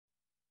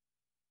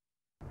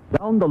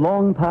Down the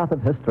long path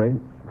of history,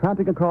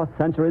 tramping across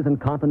centuries and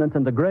continents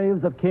and the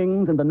graves of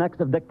kings and the necks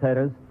of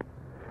dictators,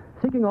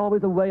 seeking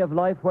always a way of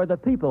life where the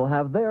people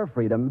have their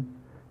freedom,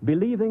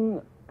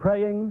 believing,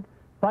 praying,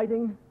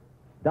 fighting,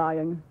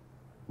 dying,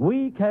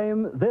 we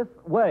came this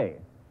way.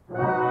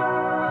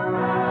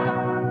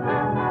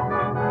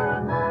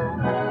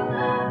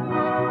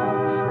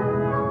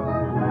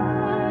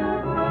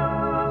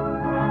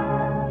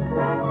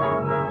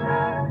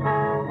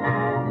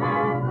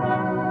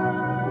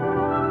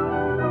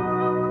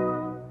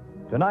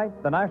 Tonight,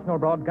 the National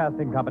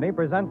Broadcasting Company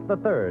presents the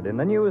third in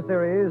the new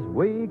series,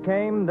 We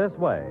Came This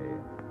Way,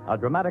 a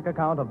dramatic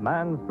account of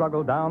man's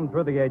struggle down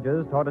through the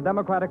ages toward a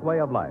democratic way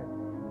of life.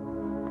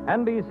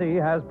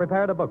 NBC has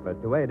prepared a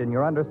booklet to aid in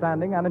your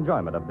understanding and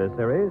enjoyment of this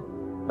series.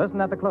 Listen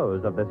at the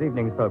close of this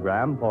evening's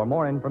program for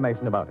more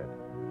information about it.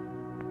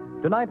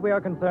 Tonight, we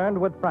are concerned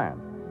with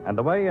France and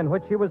the way in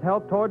which she was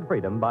helped toward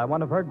freedom by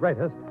one of her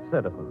greatest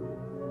citizens.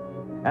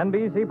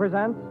 NBC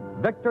presents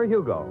Victor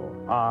Hugo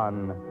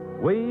on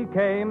We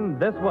Came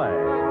This Way.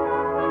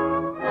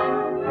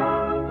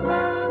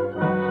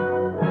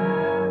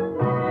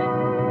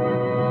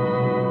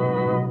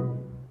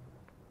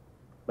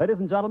 Ladies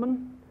and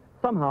gentlemen,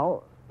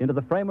 somehow, into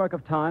the framework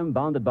of time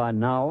bounded by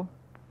now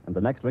and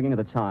the next ringing of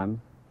the chimes,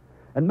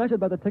 and measured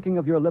by the ticking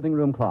of your living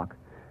room clock,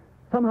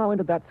 somehow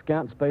into that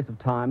scant space of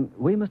time,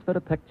 we must fit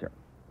a picture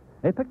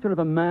of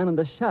a man and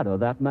the shadow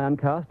that man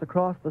cast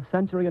across the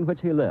century in which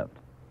he lived.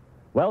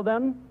 Well,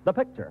 then, the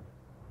picture.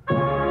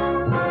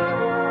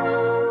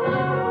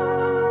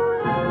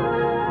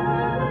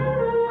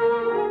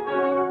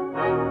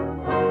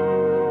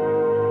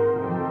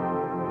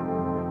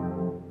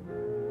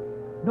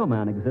 No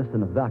man exists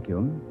in a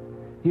vacuum.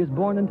 He is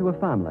born into a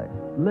family,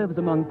 lives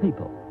among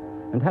people,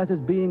 and has his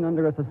being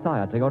under a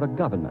society or a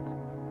government.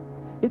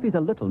 If he's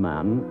a little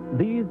man,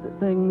 these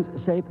things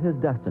shape his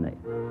destiny.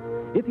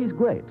 If he's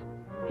great,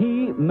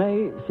 he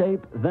may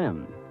shape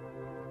them.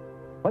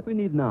 What we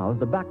need now is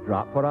the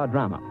backdrop for our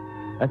drama,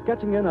 a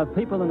sketching in of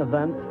people and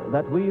events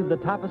that weave the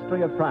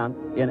tapestry of France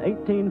in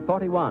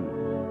 1841.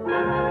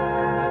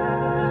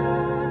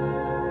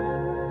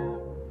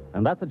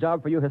 And that's a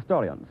job for you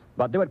historians.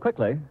 But do it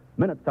quickly.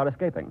 Minutes are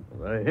escaping.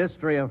 The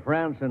history of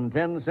France in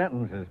 10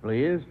 sentences,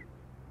 please.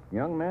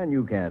 Young man,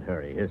 you can't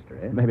hurry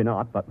history. Maybe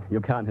not, but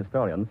you can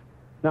historians.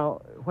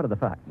 Now, what are the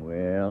facts?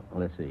 Well,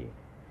 let's see.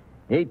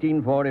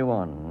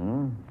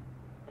 1841,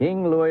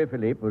 King Louis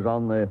Philippe was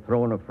on the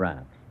throne of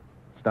France.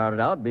 Started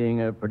out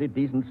being a pretty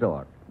decent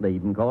sort. They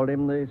even called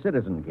him the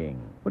Citizen King.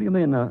 What do you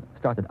mean,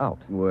 started out?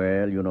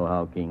 Well, you know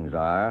how kings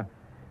are.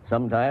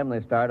 Sometime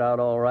they start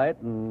out all right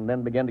and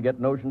then begin to get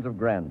notions of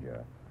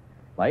grandeur.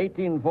 By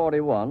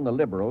 1841, the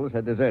liberals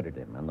had deserted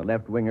him, and the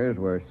left-wingers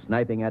were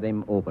sniping at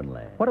him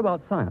openly. What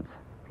about science?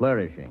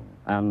 Flourishing.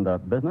 And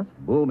business?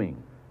 Booming.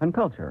 And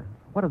culture?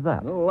 What of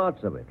that? Oh,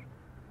 lots of it.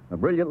 A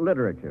brilliant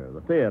literature.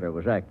 The theater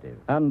was active.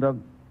 And,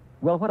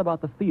 well, what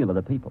about the feel of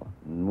the people?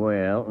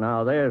 Well,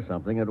 now there's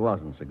something that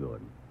wasn't so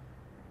good.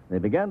 They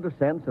began to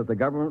sense that the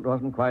government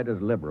wasn't quite as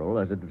liberal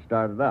as it had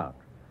started out.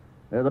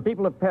 The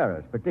people of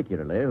Paris,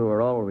 particularly, who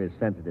are always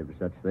sensitive to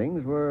such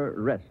things, were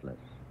restless.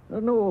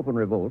 There's no open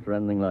revolts or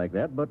anything like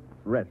that, but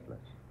restless.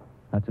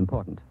 That's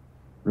important.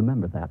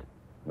 Remember that.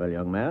 Well,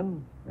 young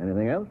man,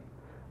 anything else?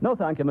 No,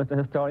 thank you, Mr.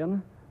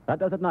 Historian. That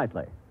does it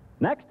nicely.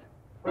 Next.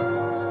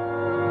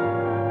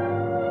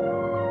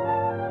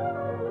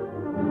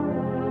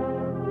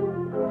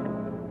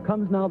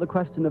 Comes now the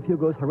question of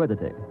Hugo's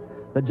heredity,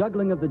 the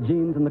juggling of the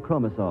genes and the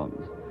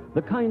chromosomes,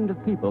 the kind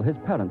of people his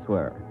parents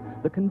were,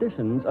 the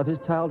conditions of his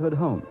childhood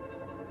home.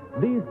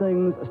 These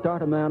things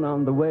start a man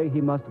on the way he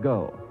must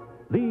go.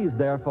 These,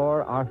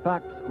 therefore, are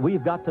facts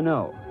we've got to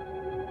know.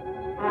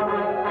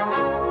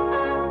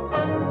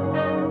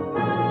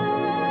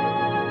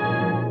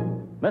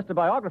 Mr.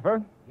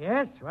 Biographer.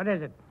 Yes, what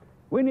is it?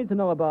 We need to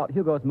know about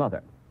Hugo's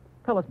mother.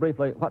 Tell us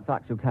briefly what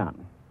facts you can.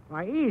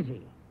 Why,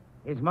 easy.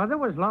 His mother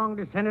was long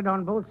descended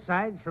on both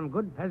sides from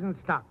good peasant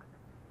stock.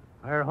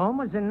 Her home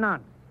was in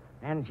Nantes,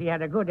 and she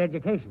had a good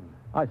education.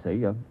 I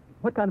see.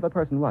 What kind of a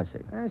person was she?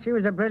 She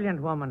was a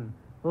brilliant woman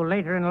who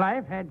later in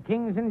life had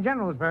kings and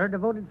generals for her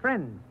devoted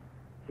friends.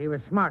 She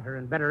was smarter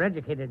and better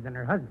educated than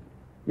her husband.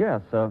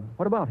 Yes,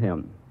 what about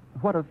him?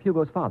 What of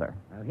Hugo's father?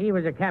 He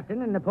was a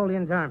captain in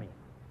Napoleon's army.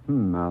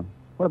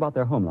 What about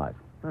their home life?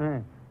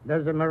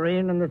 Does a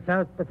Marine in the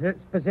South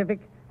Pacific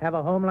have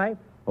a home life?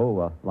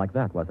 Oh, like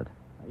that, was it?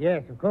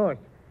 Yes, of course.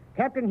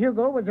 Captain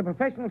Hugo was a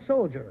professional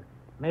soldier,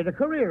 made a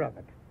career of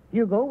it.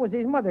 Hugo was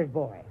his mother's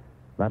boy.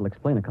 That'll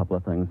explain a couple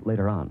of things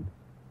later on.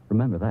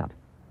 Remember that.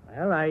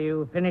 Well, are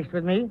you finished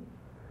with me?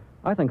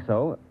 I think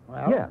so.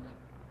 Well, yes.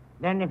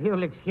 Then if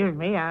you'll excuse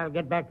me, I'll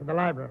get back to the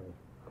library.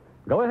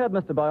 Go ahead,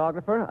 Mr.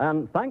 Biographer,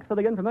 and thanks for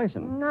the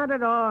information. Not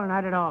at all,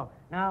 not at all.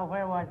 Now,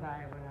 where was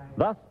I?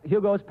 Thus,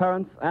 Hugo's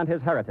parents and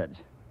his heritage.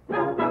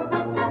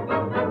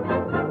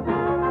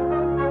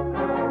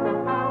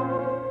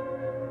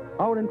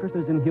 Our interest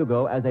is in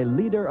Hugo as a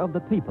leader of the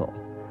people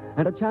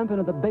and a champion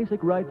of the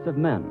basic rights of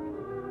men.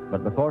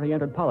 But before he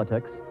entered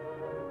politics,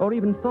 or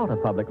even thought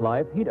of public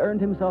life, he'd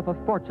earned himself a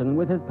fortune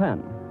with his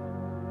pen.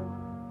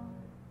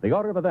 The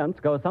order of events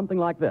goes something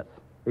like this.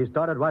 He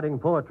started writing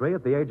poetry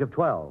at the age of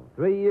 12.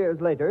 3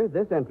 years later,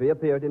 this entry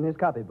appeared in his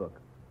copybook.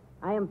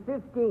 I am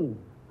 15.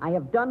 I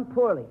have done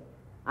poorly.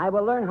 I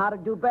will learn how to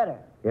do better.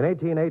 In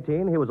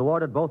 1818, he was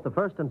awarded both the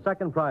first and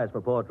second prize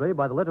for poetry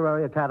by the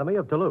Literary Academy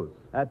of Toulouse.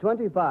 At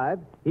 25,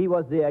 he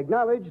was the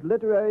acknowledged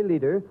literary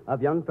leader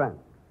of young France.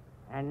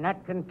 And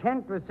not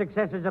content with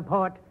success as a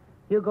poet,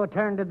 Hugo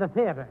turned to the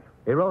theater.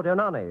 He wrote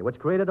Hernani, which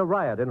created a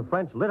riot in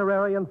French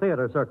literary and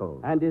theater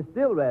circles. And is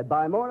still read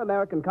by more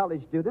American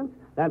college students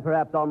than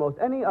perhaps almost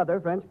any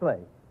other French play.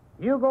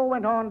 Hugo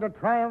went on to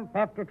triumph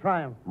after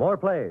triumph. More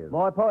plays.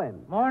 More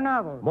poems. More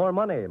novels. More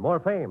money. More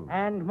fame.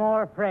 And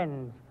more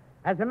friends.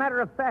 As a matter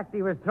of fact,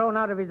 he was thrown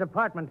out of his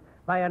apartment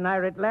by an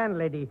irate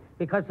landlady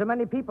because so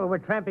many people were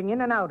tramping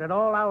in and out at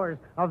all hours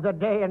of the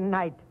day and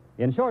night.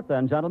 In short,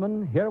 then,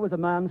 gentlemen, here was a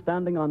man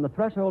standing on the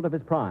threshold of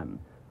his prime,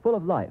 full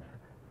of life,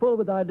 full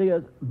with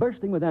ideas,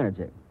 bursting with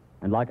energy,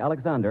 and like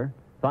Alexander,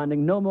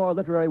 finding no more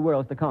literary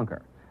worlds to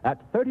conquer.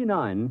 At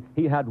 39,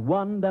 he had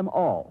won them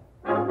all.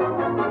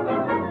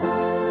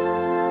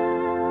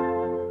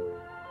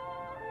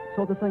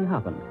 So the thing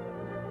happened.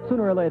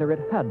 Sooner or later,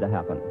 it had to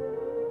happen.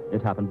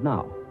 It happened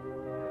now.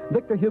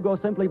 Victor Hugo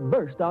simply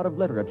burst out of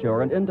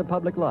literature and into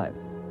public life.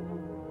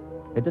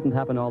 It didn't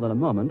happen all in a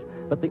moment,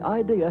 but the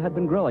idea had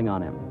been growing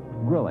on him,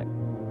 growing,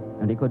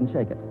 and he couldn't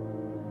shake it.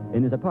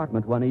 In his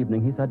apartment one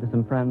evening, he said to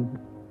some friends,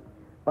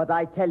 But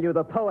I tell you,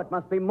 the poet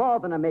must be more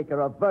than a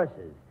maker of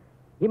verses.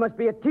 He must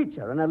be a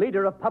teacher and a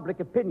leader of public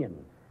opinion,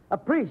 a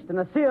priest and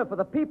a seer for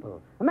the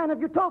people, a man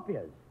of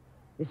utopias,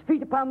 his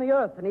feet upon the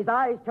earth and his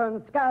eyes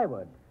turned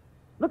skyward,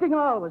 looking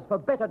always for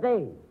better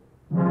days.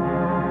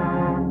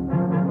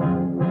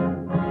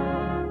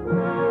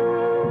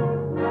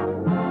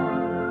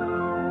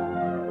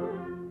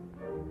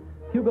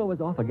 Hugo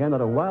was off again at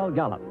a wild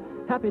gallop,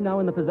 happy now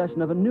in the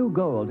possession of a new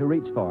goal to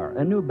reach for,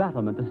 a new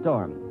battlement to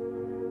storm.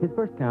 His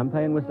first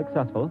campaign was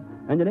successful,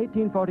 and in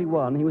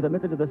 1841 he was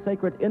admitted to the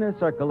sacred inner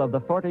circle of the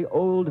 40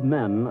 old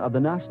men of the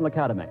National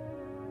Academy.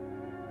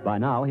 By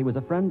now he was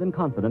a friend and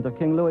confidant of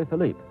King Louis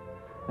Philippe,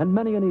 and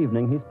many an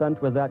evening he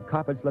spent with that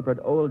carpet-slippered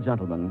old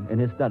gentleman in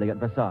his study at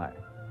Versailles.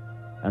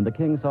 And the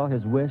king saw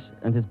his wish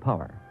and his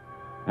power.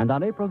 And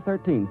on April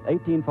 13th,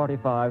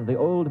 1845, the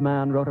old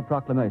man wrote a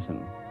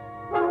proclamation.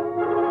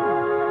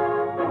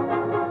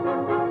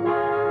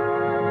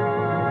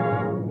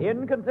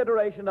 In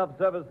consideration of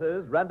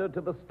services rendered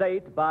to the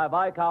state by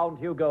Viscount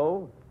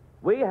Hugo,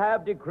 we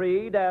have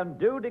decreed and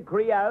do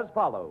decree as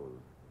follows,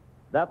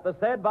 that the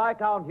said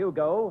Viscount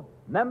Hugo,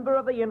 member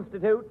of the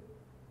Institute,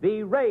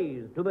 be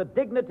raised to the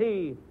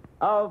dignity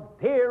of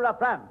peer of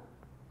France.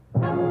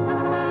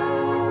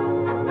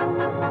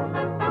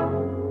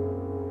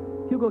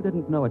 Hugo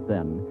didn't know it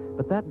then,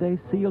 but that day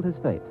sealed his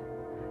fate.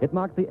 It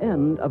marked the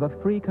end of a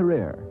free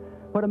career,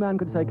 where a man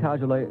could say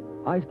casually,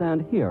 I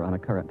stand here on a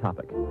current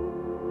topic.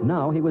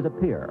 Now he was a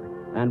peer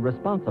and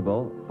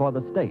responsible for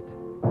the state.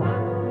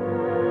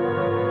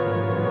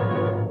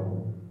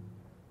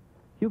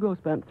 Hugo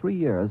spent 3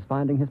 years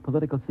finding his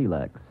political sea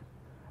legs.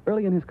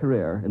 Early in his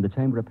career, in the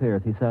Chamber of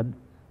Peers, he said,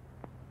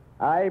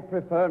 I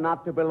prefer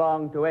not to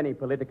belong to any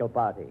political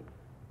party.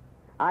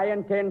 I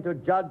intend to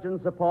judge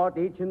and support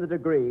each in the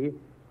degree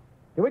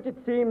to which it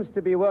seems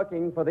to be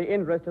working for the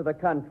interest of the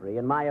country,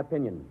 in my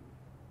opinion.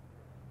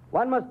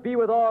 One must be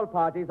with all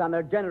parties on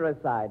their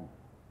generous side,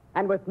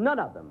 and with none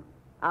of them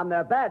on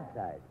their bad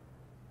side.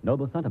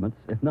 Noble sentiments,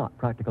 if not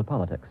practical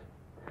politics.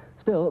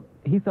 Still,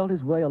 he felt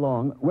his way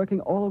along,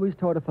 working always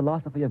toward a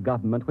philosophy of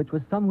government which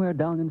was somewhere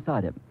down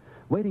inside him,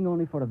 waiting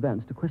only for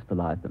events to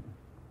crystallize them.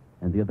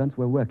 And the events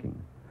were working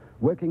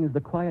as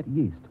the quiet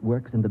yeast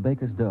works in the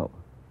baker's dough.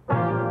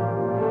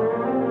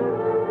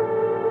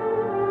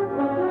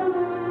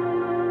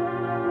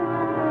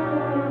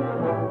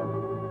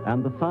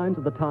 And the signs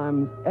of the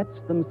times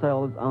etched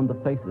themselves on the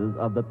faces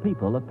of the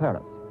people of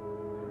Paris.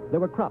 There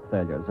were crop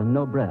failures and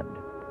no bread.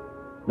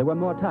 There were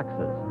more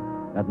taxes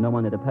and no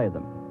money to pay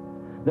them.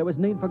 There was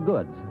need for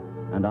goods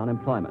and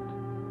unemployment.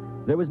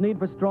 There was need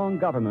for strong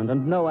government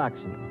and no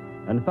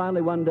action. And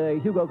finally, one day,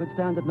 Hugo could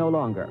stand it no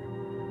longer.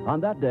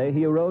 On that day,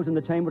 he arose in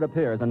the Chamber of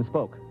Peers and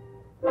spoke.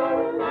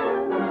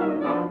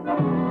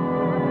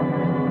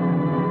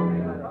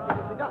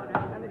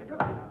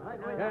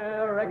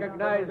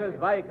 Recognizes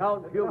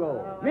Viscount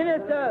Hugo.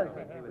 Ministers!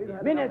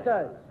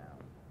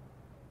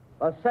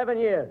 For 7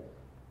 years,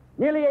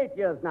 nearly 8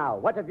 years now,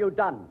 what have you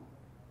done?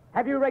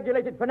 Have you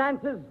regulated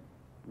finances?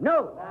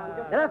 No.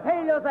 There are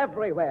failures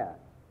everywhere.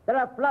 There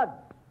are floods.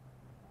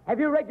 Have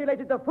you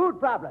regulated the food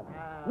problem?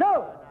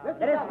 No.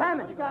 There is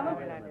famine.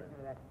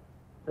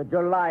 The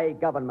July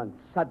government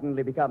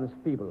suddenly becomes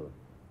feeble,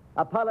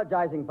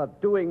 apologizing for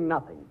doing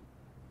nothing,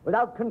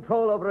 without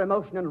control over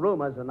emotion and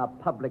rumors in the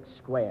public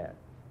square.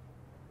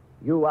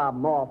 You are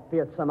more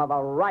fearsome of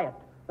a riot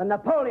than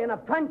Napoleon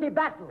of 20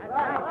 battles.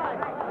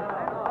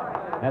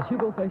 As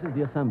Hugo faces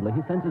the assembly,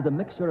 he senses a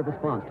mixture of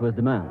response to his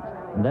demands.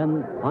 And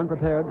then,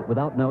 unprepared,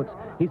 without notes,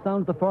 he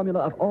sounds the formula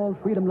of all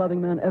freedom-loving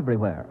men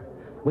everywhere.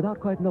 Without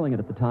quite knowing it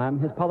at the time,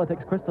 his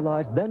politics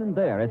crystallized then and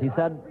there as he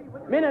said,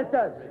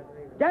 Ministers,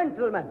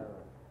 gentlemen,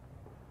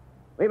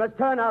 we must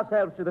turn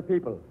ourselves to the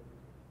people.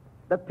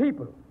 The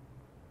people,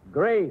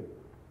 grave,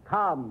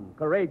 calm,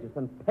 courageous,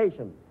 and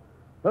patient,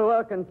 who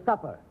work and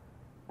suffer,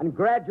 and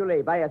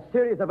gradually, by a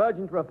series of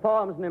urgent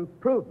reforms and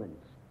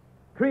improvements,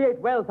 create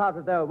wealth out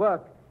of their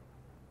work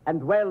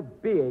and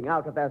well-being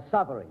out of their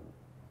suffering.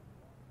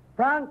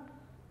 France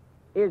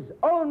is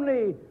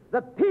only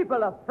the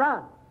people of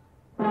France.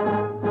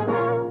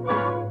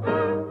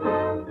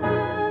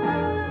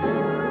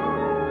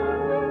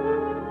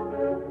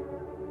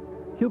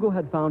 Hugo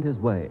had found his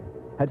way,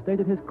 had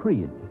stated his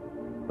creed.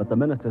 But the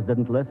ministers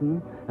didn't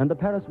listen, and the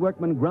Paris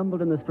workmen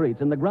grumbled in the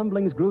streets, and the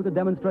grumblings grew to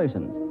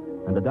demonstrations,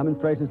 and the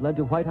demonstrations led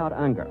to white-hot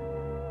anger.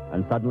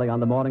 And suddenly, on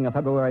the morning of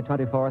February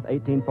 24th,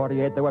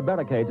 1848, there were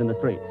barricades in the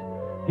streets.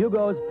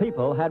 Hugo's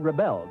people had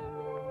rebelled.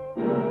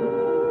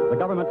 The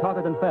government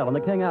tottered and fell, and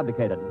the king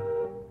abdicated.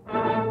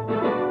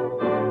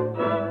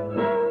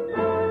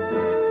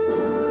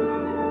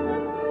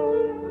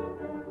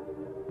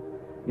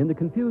 In the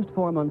confused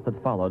 4 months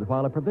that followed,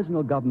 while a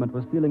provisional government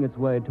was feeling its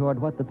way toward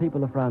what the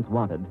people of France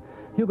wanted,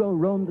 Hugo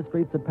roamed the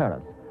streets of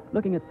Paris,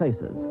 looking at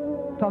faces,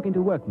 talking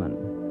to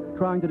workmen,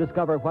 trying to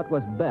discover what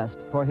was best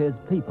for his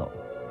people.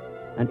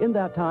 And in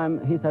that time,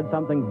 he said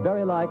something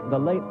very like the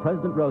late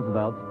President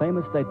Roosevelt's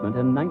famous statement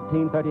in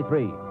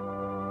 1933.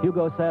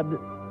 Hugo said,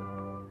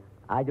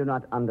 I do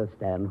not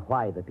understand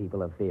why the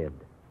people are feared.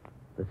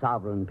 The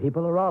sovereign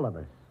people are all of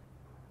us.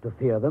 To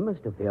fear them is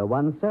to fear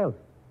oneself.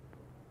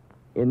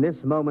 In this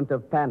moment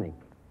of panic,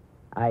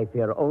 I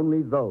fear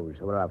only those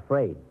who are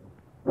afraid.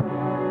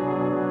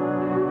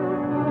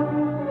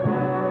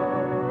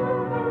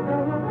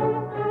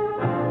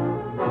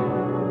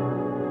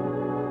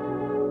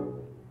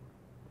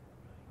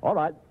 all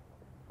right,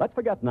 let's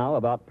forget now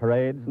about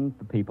parades and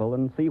the people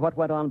and see what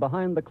went on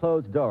behind the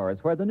closed doors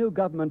where the new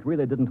government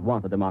really didn't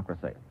want a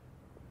democracy.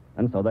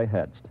 And so they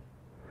hedged.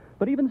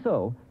 But even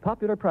so,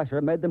 popular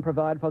pressure made them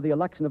provide for the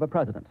election of a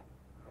president.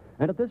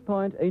 And at this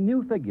point, a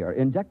new figure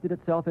injected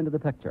itself into the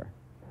picture.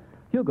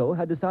 Hugo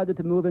had decided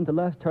to move into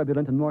less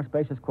turbulent and more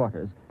spacious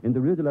quarters in the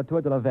Rue de la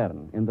Tour de la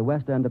Verne in the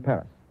west end of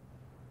Paris.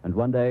 And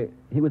one day,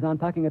 he was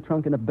unpacking a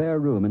trunk in a bare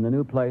room in the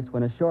new place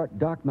when a short,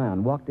 dark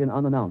man walked in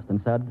unannounced and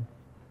said,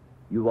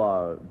 You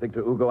are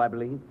Victor Hugo, I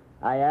believe?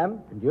 I am.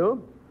 And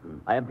you?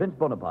 I am Prince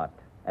Bonaparte,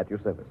 at your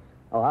service.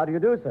 Oh, how do you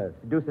do, sir?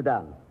 Do sit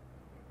down.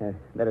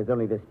 There is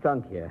only this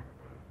trunk here.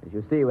 As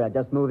you see, we are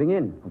just moving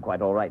in.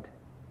 Quite all right.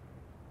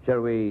 Shall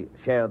we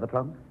share the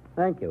trunk?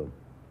 Thank you.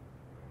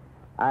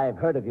 I've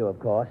heard of you, of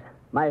course.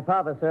 My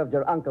father served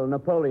your uncle,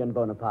 Napoleon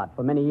Bonaparte,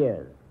 for many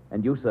years.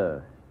 And you,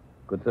 sir,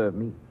 could serve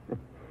me.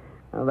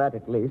 Well, that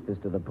at least is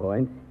to the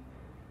point.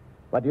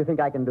 What do you think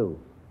I can do?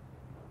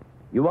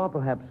 You are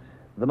perhaps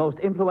the most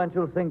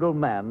influential single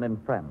man in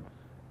France.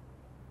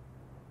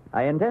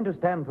 I intend to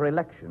stand for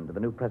election to the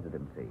new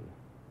presidency.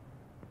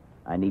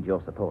 I need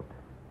your support.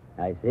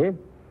 I see.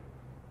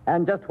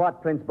 And just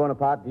what, Prince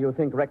Bonaparte, do you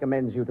think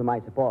recommends you to my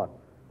support?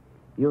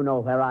 You know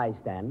where I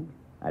stand.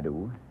 I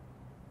do.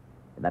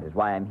 And that is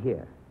why I'm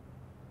here.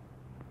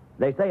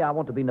 They say I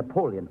want to be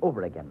Napoleon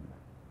over again.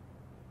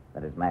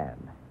 That is mad.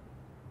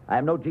 I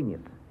am no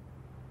genius,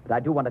 but I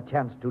do want a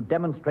chance to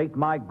demonstrate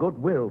my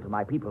goodwill to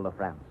my people of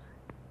France.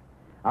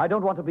 I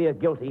don't want to be a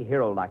guilty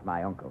hero like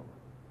my uncle.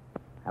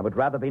 I would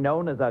rather be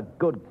known as a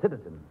good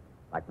citizen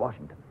like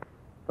Washington.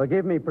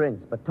 Forgive me,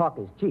 Prince, but talk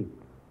is cheap.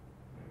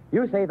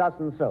 You say thus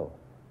and so.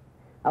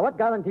 Now, what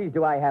guarantees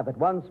do I have that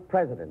once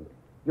president,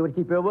 you would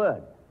keep your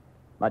word?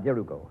 My dear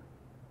Hugo,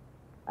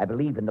 I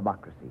believe in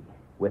democracy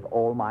with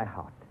all my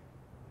heart.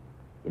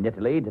 In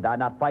Italy, did I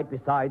not fight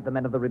beside the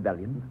men of the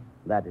rebellion?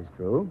 That is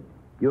true.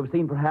 You have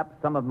seen perhaps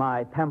some of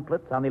my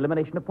pamphlets on the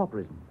elimination of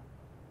pauperism.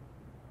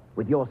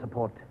 With your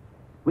support,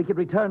 we could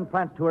return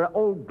France to her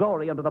old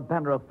glory under the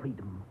banner of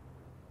freedom.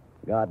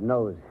 God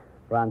knows,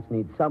 France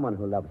needs someone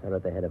who loves her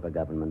at the head of her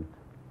government.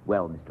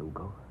 Well, Mr.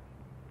 Hugo.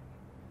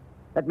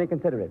 Let me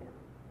consider it.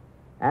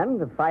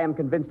 And if I am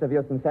convinced of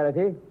your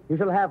sincerity, you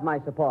shall have my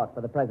support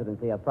for the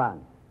presidency of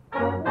France.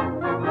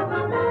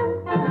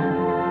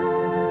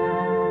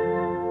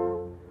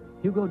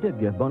 Hugo did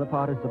give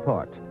Bonaparte his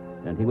support,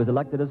 and he was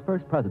elected as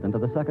first president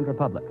of the Second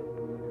Republic.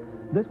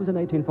 This was in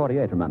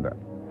 1848, remember.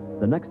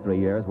 The next 3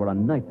 years were a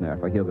nightmare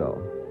for Hugo.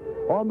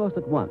 Almost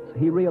at once,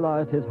 he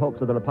realized his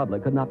hopes of the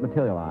Republic could not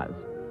materialize.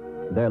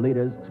 Their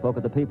leaders spoke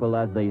of the people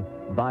as the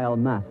vile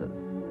masses.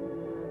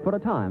 For a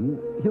time,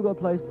 Hugo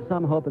placed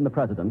some hope in the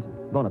president,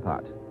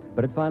 Bonaparte.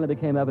 But it finally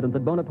became evident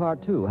that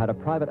Bonaparte, too, had a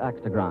private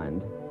axe to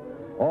grind.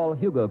 All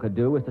Hugo could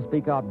do was to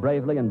speak out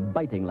bravely and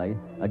bitingly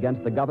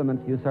against the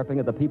government's usurping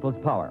of the people's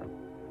power.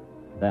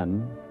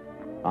 Then,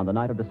 on the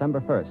night of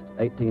December 1st,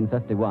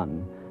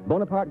 1851,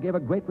 Bonaparte gave a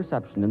great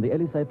reception in the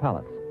Élysée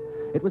Palace.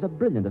 It was a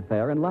brilliant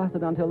affair and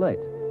lasted until late.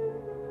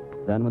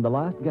 Then, when the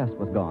last guest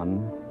was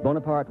gone,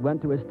 Bonaparte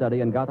went to his study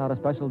and got out a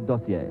special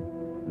dossier,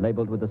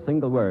 labeled with the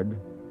single word,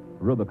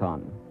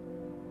 Rubicon.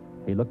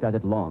 He looked at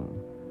it long,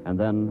 and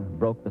then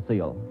broke the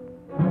seal.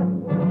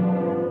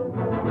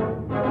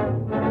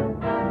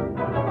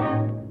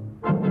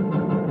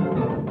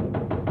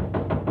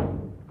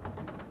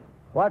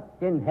 What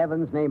in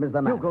heaven's name is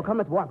the matter? Hugo,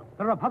 come at once.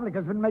 The Republic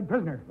has been made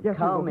prisoner. Yes,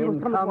 Come Hugo,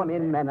 in, come at come once.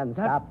 in, men, and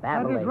stop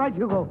babbling. That is right,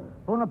 Hugo.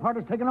 Bonaparte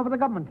has taken over the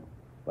government.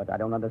 But I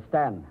don't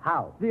understand.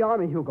 How? The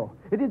army, Hugo.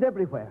 It is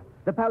everywhere.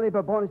 The Palais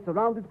Bourbon is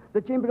surrounded.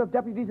 The Chamber of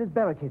Deputies is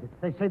barricaded.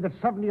 They say that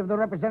 70 of the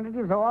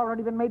representatives have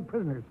already been made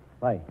prisoners.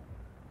 Why,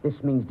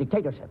 this means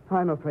dictatorship.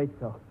 I'm afraid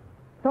so.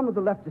 Some of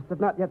the leftists have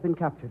not yet been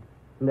captured,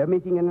 and they're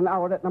meeting in an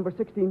hour at number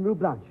 16 Rue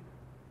Blanche.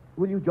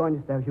 Will you join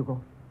us there,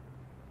 Hugo?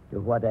 To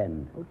what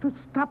end? To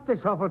stop this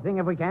awful thing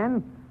if we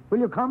can. Will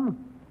you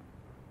come?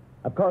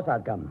 Of course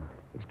I'll come.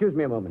 Excuse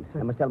me a moment.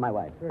 I must tell my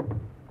wife.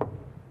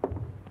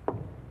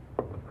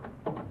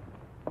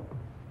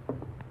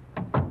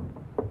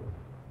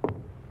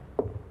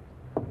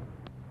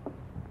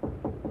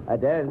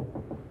 Adele.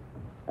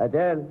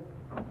 Adele.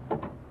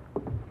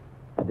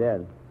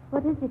 Adele.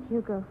 What is it,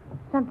 Hugo?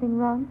 Something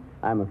wrong?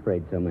 I'm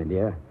afraid so, my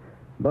dear.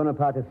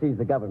 Bonaparte has seized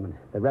the government.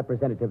 The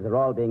representatives are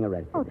all being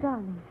arrested. Oh,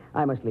 darling.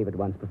 I must leave at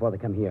once before they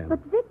come here. But,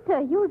 Victor,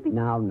 you'll be...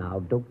 Now,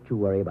 don't you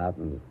worry about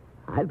me.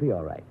 I'll be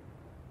all right.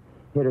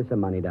 Here is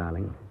some money,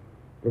 darling.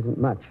 It isn't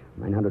much,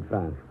 900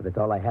 francs, but it's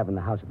all I have in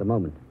the house at the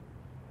moment.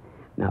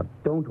 Now,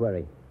 don't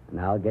worry, and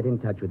I'll get in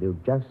touch with you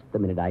just the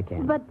minute I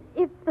can. But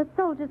if the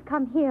soldiers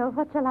come here,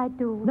 what shall I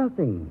do?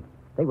 Nothing.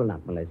 They will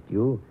not molest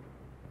you.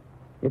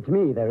 It's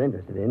me they're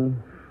interested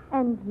in.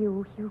 And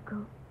you,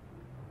 Hugo?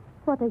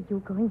 What are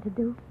you going to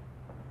do?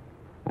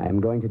 I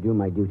am going to do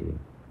my duty.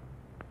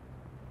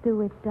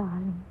 Do it,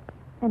 darling.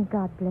 And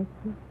God bless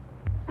you.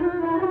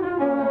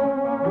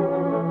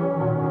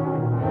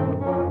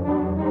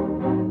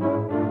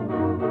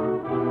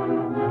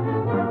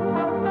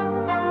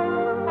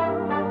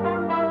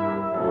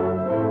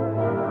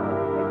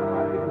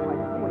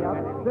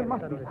 There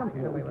must be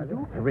something that we can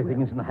do.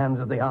 Everything is in the hands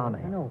of the army.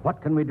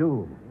 What can we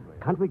do?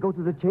 Can't we go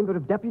to the Chamber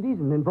of Deputies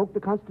and invoke the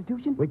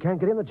Constitution? We can't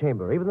get in the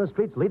chamber. Even the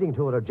streets leading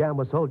to it are jammed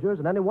with soldiers,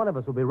 and any one of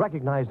us will be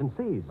recognized and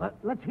seized.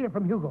 Let's hear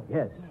from Hugo.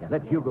 Yes,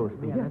 let Hugo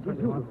speak. Yes,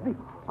 Hugo, speak.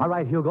 All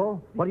right,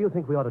 Hugo, what do you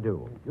think we ought to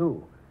do?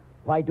 Do?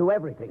 Why, do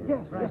everything. Yes.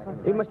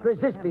 We must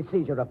resist this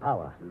seizure of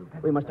power.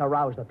 We must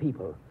arouse the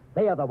people.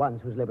 They are the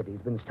ones whose liberty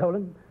has been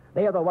stolen.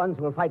 They are the ones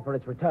who will fight for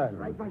its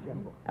return.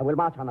 And we'll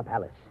march on the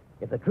palace.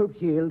 If the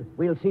troops yield,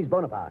 we'll seize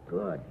Bonaparte.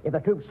 Good. If the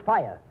troops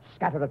fire,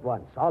 scatter at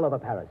once, all over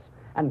Paris,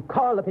 and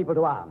call the people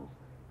to arms.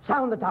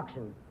 Sound the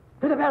tocsin.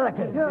 To the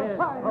barricades.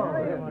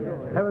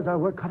 There is our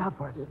work cut out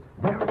for us.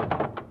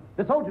 There.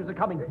 The soldiers are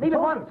coming. Leave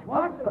at once.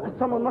 What?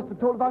 Someone must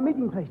have told of our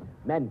meeting place.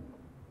 Men,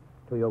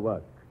 to your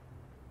work.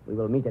 We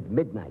will meet at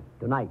midnight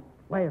tonight.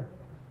 Where?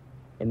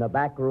 In the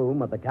back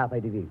room of the Café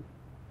de Ville.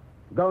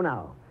 Go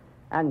now,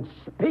 and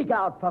speak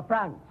out for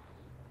France.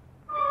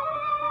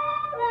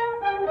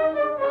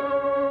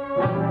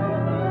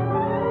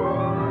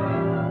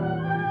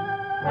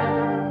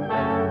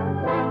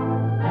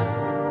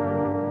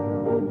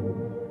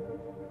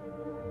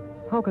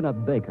 How can a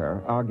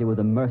baker argue with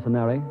a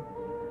mercenary?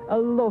 A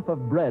loaf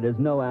of bread is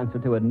no answer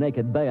to a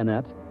naked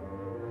bayonet.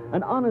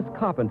 An honest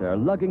carpenter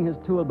lugging his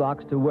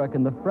toolbox to work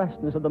in the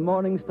freshness of the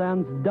morning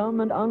stands dumb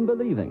and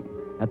unbelieving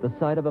at the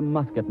sight of a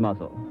musket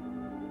muzzle.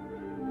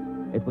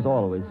 It was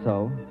always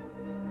so.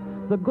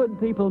 The good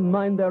people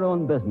mind their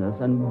own business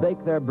and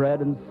bake their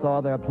bread and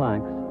saw their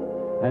planks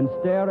and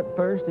stare at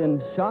first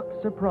in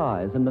shocked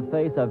surprise in the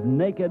face of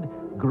naked,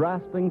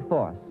 grasping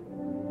force.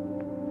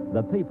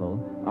 The people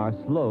are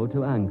slow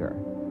to anger,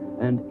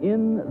 and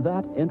in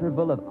that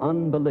interval of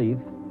unbelief,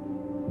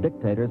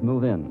 dictators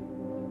move in.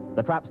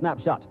 The trap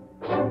snaps shut.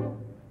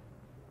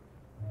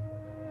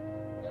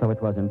 So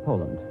it was in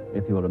Poland,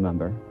 if you'll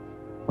remember,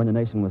 when the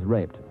nation was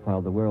raped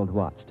while the world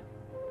watched,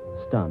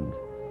 stunned.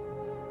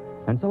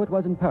 And so it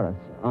was in Paris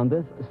on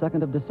this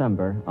 2nd of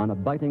December on a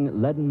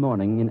biting leaden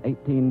morning in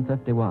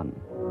 1851.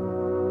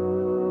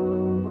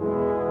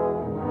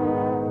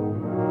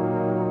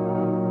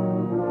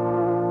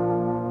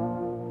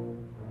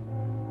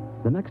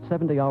 The next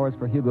 70 hours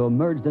for Hugo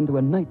merged into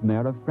a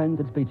nightmare of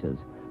frenzied speeches,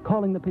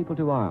 calling the people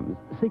to arms,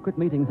 secret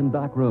meetings in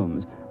back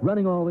rooms,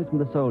 running always from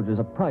the soldiers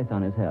a price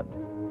on his head.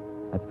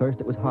 At first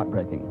it was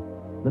heartbreaking.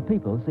 The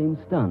people seemed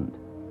stunned.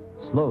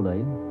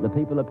 Slowly, the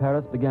people of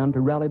Paris began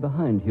to rally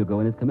behind Hugo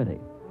and his committee.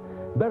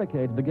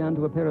 Barricades began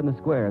to appear in the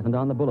squares and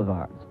on the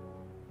boulevards.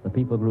 The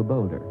people grew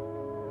bolder.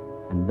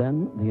 And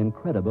then the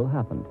incredible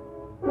happened.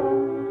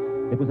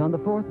 It was on the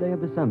 4th day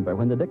of December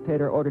when the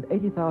dictator ordered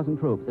 80,000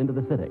 troops into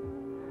the city.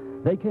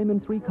 They came in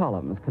 3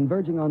 columns,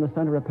 converging on the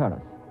center of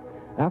Paris.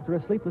 After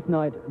a sleepless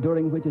night,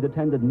 during which he'd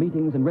attended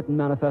meetings and written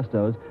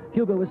manifestos,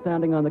 Hugo was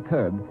standing on the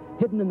curb,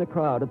 hidden in the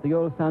crowd at the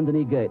old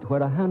Saint-Denis gate,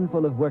 where a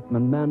handful of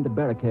workmen manned a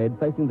barricade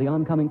facing the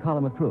oncoming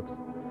column of troops.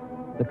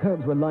 The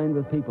curbs were lined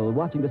with people,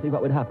 watching to see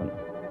what would happen.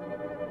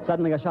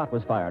 Suddenly a shot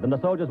was fired, and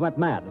the soldiers went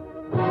mad.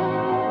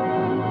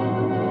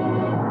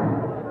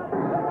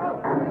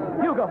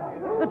 Hugo,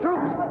 the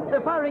troops!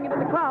 They're firing into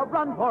the crowd.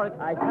 Run for it.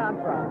 I can't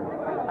run.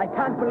 I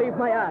can't believe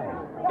my eyes.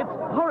 It's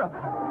horrible.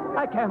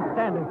 I can't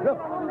stand it. Look,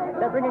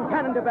 they're bringing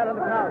cannon to bear on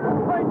the crowd.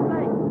 Point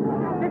blank.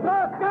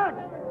 Before God,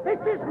 this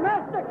is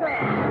massacre!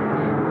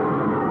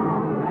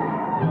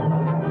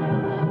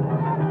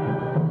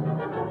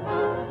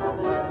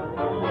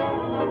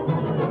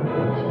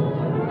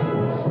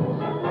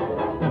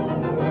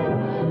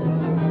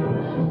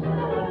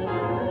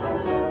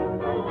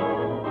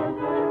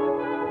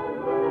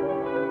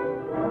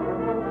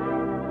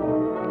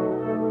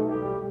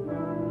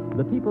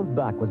 The people's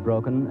back was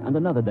broken, and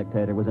another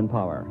dictator was in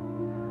power.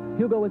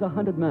 Hugo was a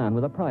hunted man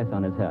with a price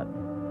on his head.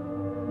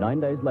 9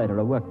 days later,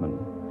 a workman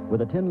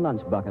with a tin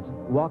lunch bucket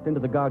walked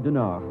into the Gare du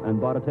Nord and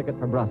bought a ticket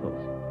for Brussels.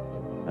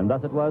 And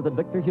thus it was that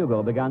Victor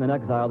Hugo began an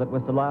exile that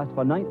was to last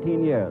for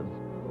 19 years.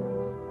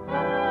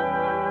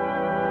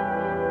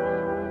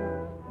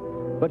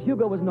 But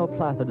Hugo was no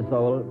placid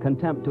soul,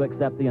 content to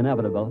accept the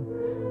inevitable.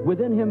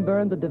 Within him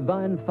burned the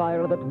divine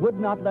fire that would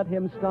not let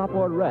him stop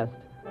or rest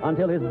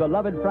until his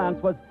beloved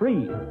France was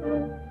free.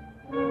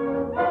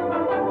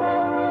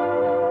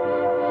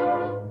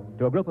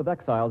 To a group of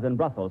exiles in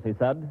Brussels, he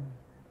said,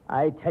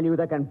 I tell you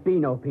there can be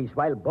no peace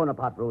while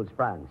Bonaparte rules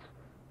France.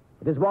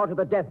 It is war to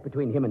the death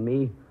between him and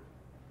me.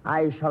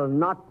 I shall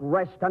not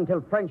rest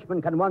until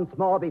Frenchmen can once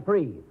more be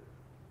free.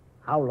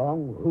 How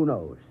long? Who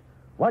knows?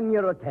 1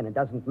 year or 10, it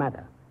doesn't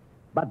matter.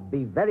 But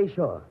be very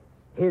sure,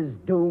 his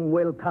doom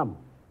will come.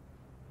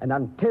 And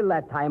until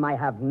that time, I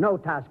have no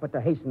task but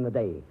to hasten the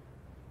day.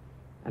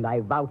 And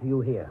I vow to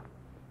you here,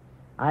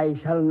 I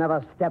shall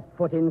never step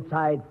foot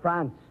inside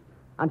France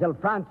until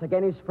France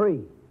again is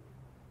free.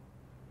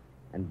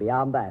 And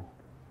beyond that,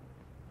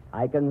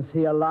 I can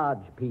see a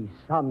large peace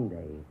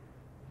someday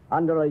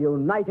under a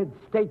United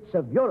States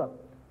of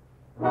Europe.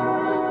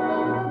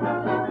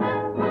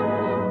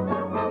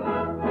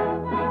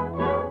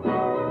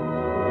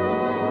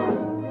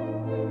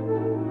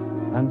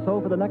 And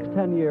so for the next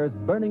 10 years,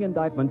 burning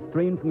indictments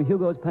streamed from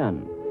Hugo's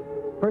pen.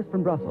 First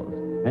from Brussels,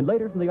 and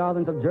later from the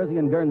islands of Jersey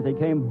and Guernsey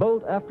came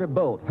bolt after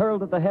bolt,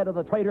 hurled at the head of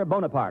the traitor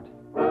Bonaparte.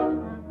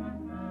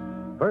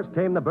 First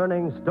came the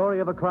burning story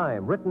of a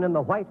crime written in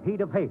the white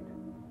heat of hate.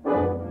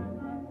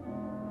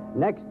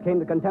 Next came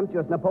the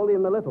contemptuous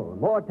Napoleon the Little,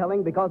 more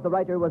telling because the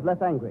writer was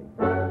less angry.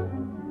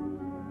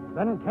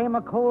 Then came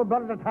a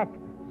cold-blooded attack,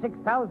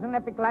 6,000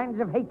 epic lines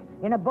of hate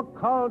in a book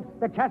called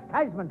The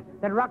Chastisement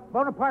that rocked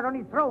Bonaparte on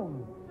his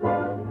throne.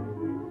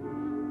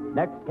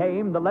 Next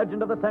came The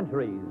Legend of the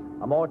Centuries,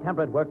 a more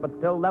temperate work but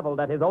still leveled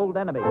at his old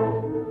enemies.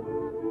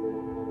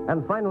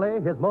 And finally,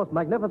 his most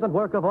magnificent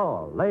work of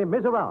all, Les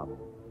Miserables.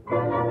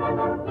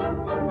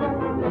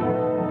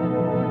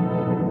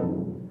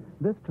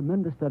 This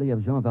tremendous study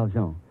of Jean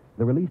Valjean,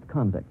 the released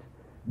convict,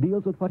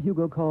 deals with what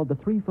Hugo called the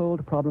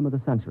threefold problem of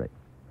the century: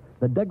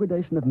 the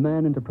degradation of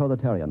man into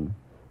proletarian,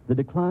 the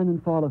decline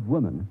and fall of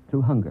woman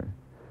through hunger,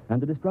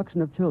 and the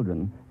destruction of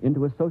children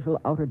into a social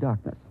outer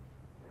darkness.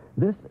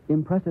 This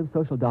impressive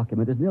social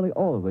document is nearly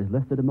always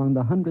listed among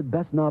the 100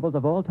 best novels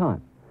of all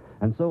time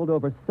and sold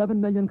over 7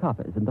 million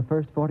copies in the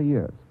first 40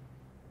 years.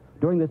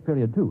 During this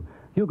period, too,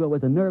 Hugo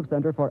was a nerve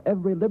center for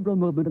every liberal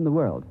movement in the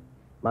world.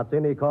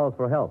 Mazzini calls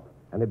for help,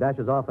 and he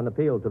dashes off an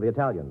appeal to the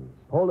Italians.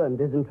 Poland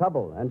is in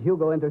trouble, and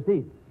Hugo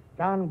intercedes.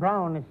 John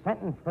Brown is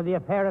sentenced for the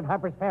affair at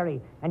Harper's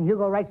Ferry, and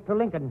Hugo writes to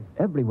Lincoln.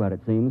 Everywhere,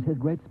 it seems, his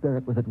great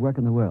spirit was at work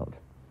in the world.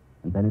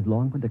 And then his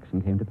long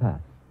prediction came to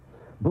pass.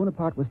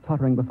 Bonaparte was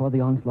tottering before the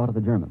onslaught of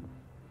the Germans.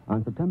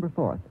 On September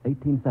 4th,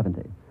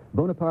 1870,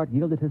 Bonaparte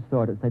yielded his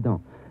sword at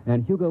Sedan,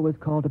 and Hugo was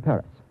called to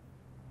Paris.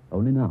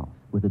 Only now,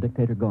 with the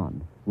dictator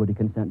gone, would he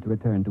consent to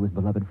return to his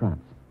beloved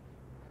France.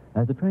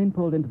 As the train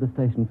pulled into the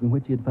station from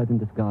which he had fled in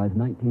disguise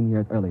 19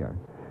 years earlier,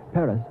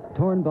 Paris,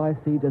 torn by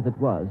siege as it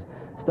was,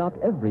 stopped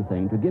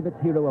everything to give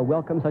its hero a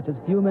welcome such as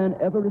few men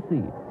ever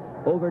received.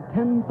 Over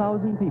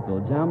 10,000 people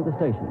jammed the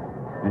station,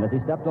 and as he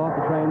stepped off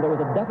the train, there was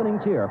a deafening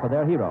cheer for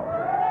their hero.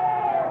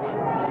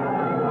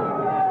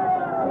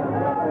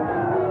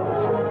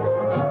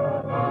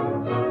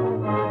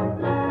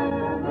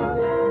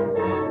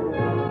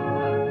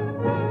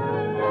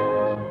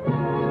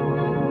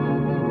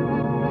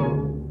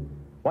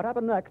 What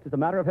happened next is a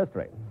matter of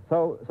history.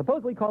 So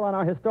suppose we call on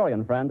our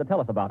historian friend to tell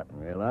us about it.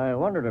 Well, I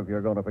wondered if you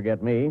were going to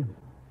forget me.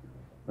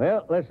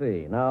 Well, let's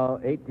see. Now,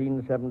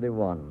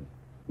 1871.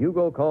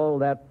 Hugo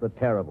called that the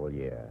terrible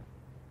year.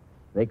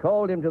 They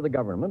called him to the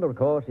government. Of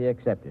course, he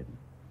accepted.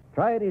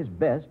 Tried his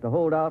best to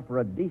hold out for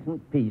a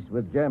decent peace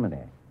with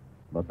Germany.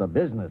 But the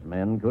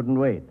businessmen couldn't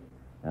wait.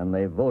 And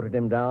they voted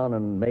him down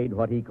and made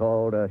what he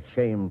called a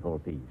shameful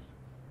peace.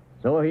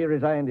 So he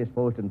resigned his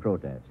post in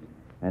protest.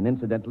 And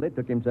incidentally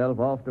took himself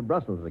off to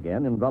Brussels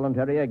again in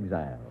voluntary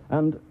exile.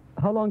 And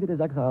how long did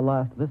his exile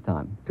last this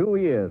time? 2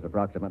 years,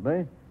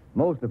 approximately,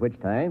 most of which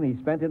time he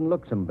spent in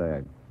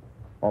Luxembourg.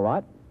 All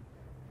right.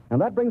 And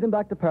that brings him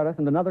back to Paris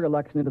and another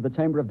election into the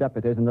Chamber of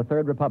Deputies in the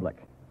Third Republic,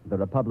 the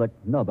republic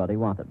nobody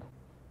wanted.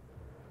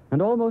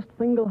 And almost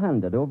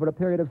single-handed, over a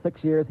period of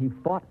 6 years, he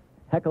fought,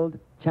 heckled,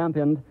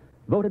 championed,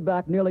 voted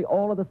back nearly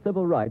all of the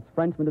civil rights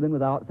Frenchmen had been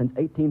without since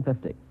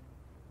 1850.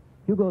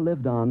 Hugo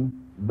lived on,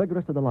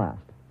 vigorous to the last.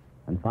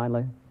 And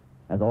finally,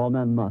 as all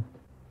men must,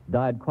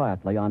 died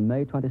quietly on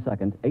May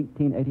 22nd,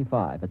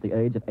 1885, at the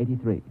age of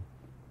 83.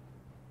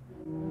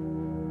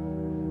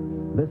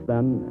 This,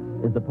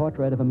 then, is the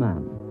portrait of a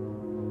man,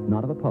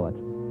 not of a poet.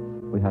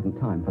 We haven't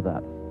time for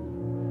that.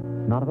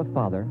 Not of a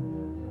father,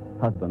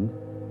 husband,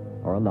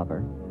 or a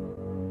lover,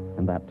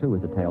 and that, too,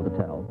 is a tale to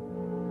tell.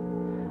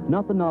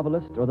 Not the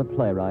novelist or the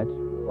playwright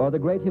or the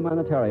great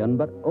humanitarian,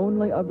 but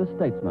only of the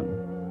statesman.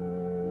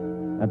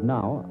 And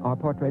now, our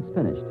portrait's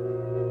finished.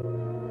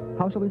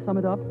 How shall we sum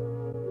it up?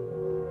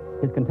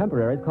 His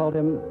contemporaries called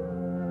him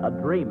A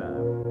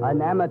dreamer,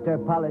 An amateur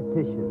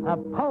politician. A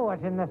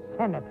poet in the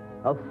Senate.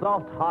 a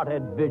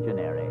soft-hearted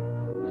visionary.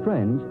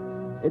 strange.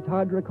 It's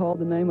hard to recall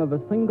the name of a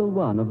single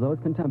one of those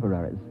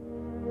contemporaries.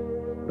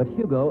 But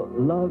Hugo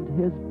loved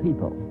his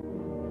people,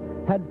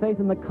 had faith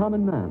in the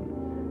common man,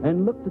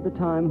 and looked at the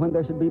time when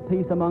there should be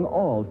peace among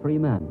all free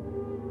men.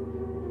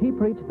 He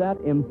preached that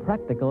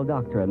impractical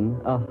doctrine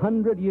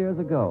 100 years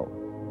ago,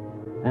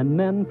 and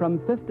men from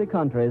 50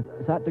 countries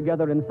sat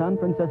together in San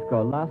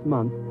Francisco last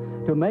month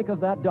to make of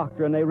that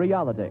doctrine a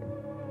reality.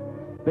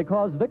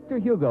 Because Victor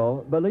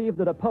Hugo believed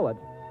that a poet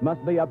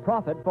must be a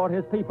prophet for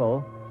his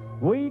people,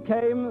 we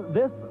came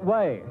this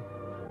way.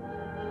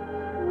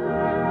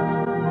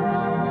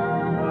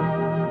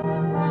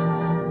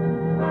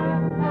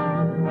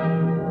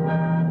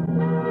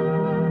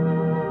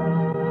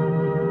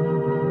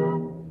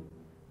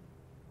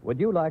 Would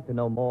you like to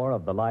know more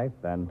of the life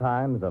and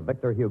times of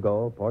Victor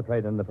Hugo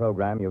portrayed in the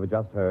program you've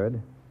just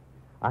heard?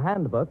 A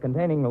handbook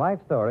containing life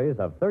stories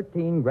of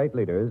 13 great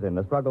leaders in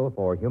the struggle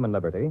for human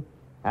liberty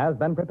has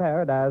been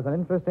prepared as an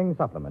interesting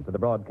supplement to the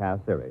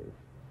broadcast series.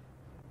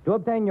 To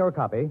obtain your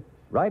copy,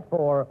 write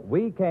for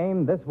We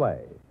Came This Way.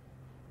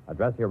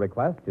 Address your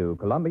request to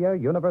Columbia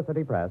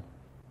University Press,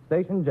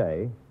 Station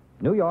J,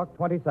 New York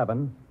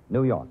 27,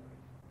 New York,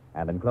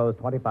 and enclose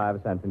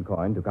 25 cents in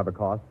coin to cover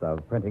costs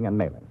of printing and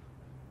mailing.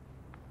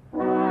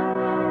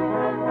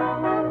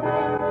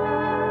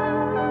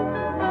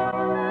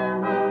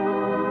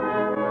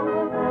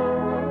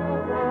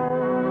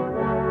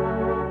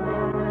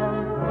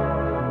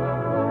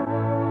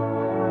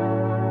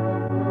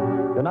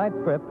 Tonight's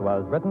script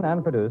was written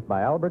and produced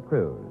by Albert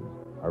Cruz.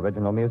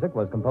 Original music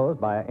was composed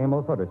by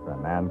Emil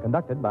Soderstrom and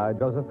conducted by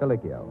Joseph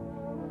Galicchio.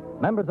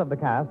 Members of the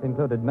cast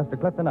included Mr.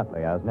 Clifton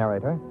Utley as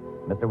narrator,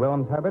 Mr.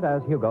 Willems Herbert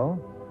as Hugo,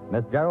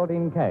 Miss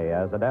Geraldine Kay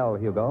as Adele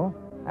Hugo,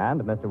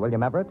 and Mr.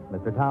 William Everett,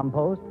 Mr. Tom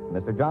Post,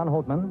 Mr. John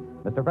Holtman,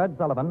 Mr. Fred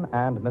Sullivan,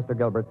 and Mr.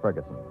 Gilbert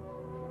Ferguson.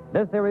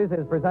 This series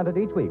is presented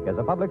each week as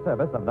a public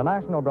service of the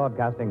National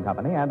Broadcasting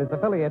Company and its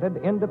affiliated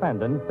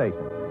independent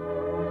stations.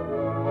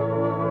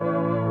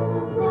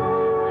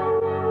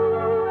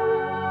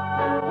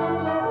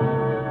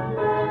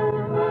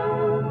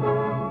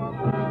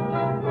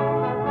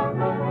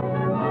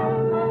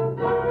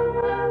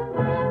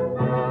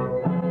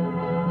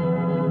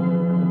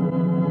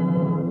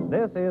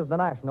 This is the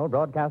National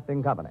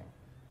Broadcasting Company.